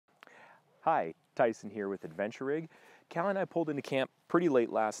Hi, Tyson here with Adventure Rig. Callie and I pulled into camp pretty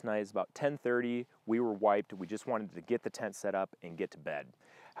late last night. It's about 10:30. We were wiped. We just wanted to get the tent set up and get to bed.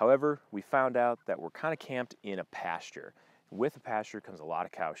 However, we found out that we're kind of camped in a pasture. With a pasture comes a lot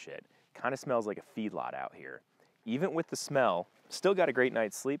of cow shit. Kind of smells like a feedlot out here. Even with the smell, still got a great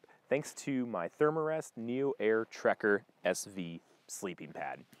night's sleep thanks to my Therm-a-rest NeoAir Trekker SV Sleeping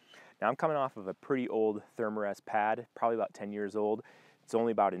pad. Now I'm coming off of a pretty old Therm-a-rest pad, probably about 10 years old. It's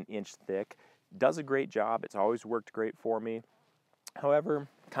only about an inch thick. Does a great job. It's always worked great for me. However,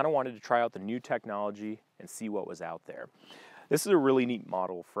 kind of wanted to try out the new technology and see what was out there. This is a really neat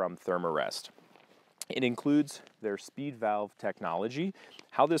model from Therm-a-rest. It includes their SpeedValve technology.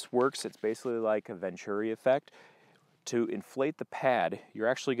 How this works, it's basically like a Venturi effect. To inflate the pad, you're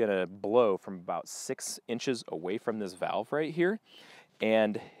actually going to blow from about 6 inches away from this valve right here.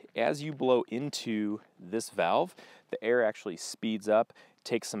 And as you blow into this valve, the air actually speeds up,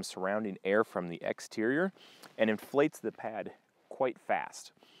 takes some surrounding air from the exterior, and inflates the pad quite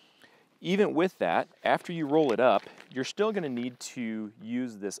fast. Even with that, after you roll it up, you're still going to need to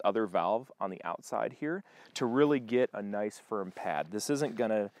use this other valve on the outside here to really get a nice firm pad. This isn't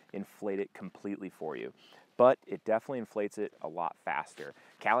going to inflate it completely for you, but it definitely inflates it a lot faster.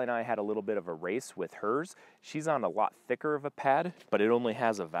 Callie and I had a little bit of a race with hers. She's on a lot thicker of a pad, but it only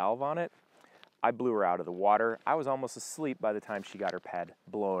has a valve on it. I blew her out of the water. I was almost asleep by the time she got her pad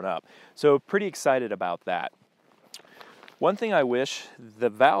blown up. So pretty excited about that. One thing I wish, the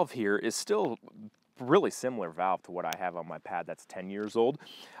valve here is still really similar valve to what I have on my pad that's 10 years old.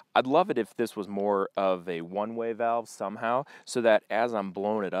 I'd love it if this was more of a one-way valve somehow, so that as I'm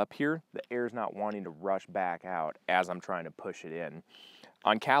blowing it up here, the air's not wanting to rush back out as I'm trying to push it in.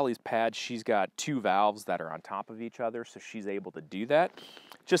 On Callie's pad, she's got 2 valves that are on top of each other, so she's able to do that.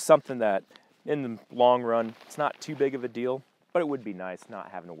 Just something that in the long run, it's not too big of a deal, but it would be nice not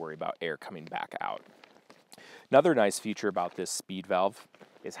having to worry about air coming back out. Another nice feature about this SpeedValve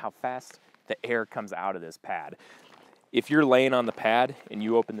is how fast the air comes out of this pad. If you're laying on the pad and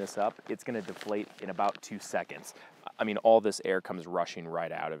you open this up, it's going to deflate in about 2 seconds. I mean, all this air comes rushing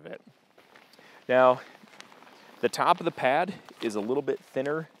right out of it. Now, the top of the pad is a little bit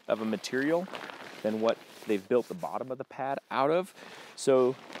thinner of a material than what they've built the bottom of the pad out of,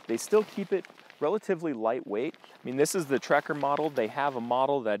 so they still keep it relatively lightweight. I mean, this is the Trekker model. They have a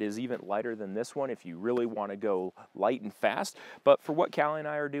model that is even lighter than this one if you really want to go light and fast. But for what Callie and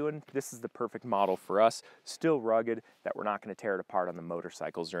I are doing, this is the perfect model for us. Still rugged, that we're not going to tear it apart on the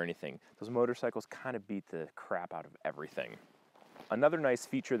motorcycles or anything. Those motorcycles kind of beat the crap out of everything. Another nice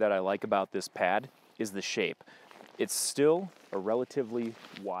feature that I like about this pad is the shape. It's still a relatively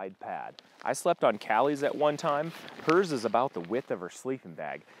wide pad. I slept on Callie's at one time. Hers is about the width of her sleeping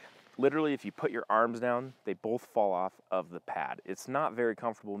bag. Literally, if you put your arms down, they both fall off of the pad. It's not very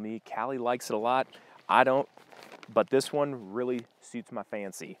comfortable to me. Callie likes it a lot. I don't, but this one really suits my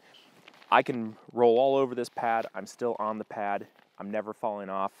fancy. I can roll all over this pad. I'm still on the pad. I'm never falling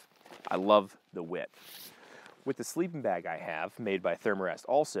off. I love the width. With the sleeping bag I have, made by Therm-a-rest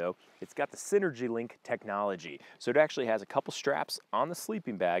also, it's got the Synergy Link technology. So it actually has a couple straps on the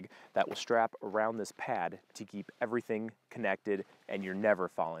sleeping bag that will strap around this pad to keep everything connected and you're never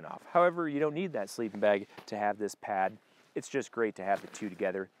falling off. However, you don't need that sleeping bag to have this pad. It's just great to have the two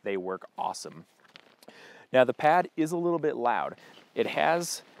together. They work awesome. Now the pad is a little bit loud. It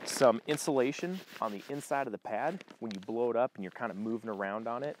has some insulation on the inside of the pad. When you blow it up and you're kind of moving around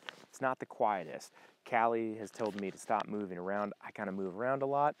on it, it's not the quietest. Callie has told me to stop moving around. I kind of move around a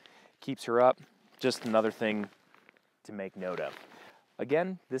lot. Keeps her up. Just another thing to make note of.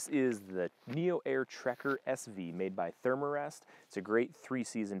 Again, this is the NeoAir Trekker SV made by Therm-a-rest. It's a great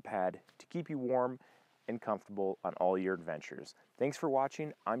 3-season pad to keep you warm and comfortable on all your adventures. Thanks for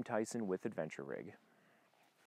watching. I'm Tyson with Adventure Rig.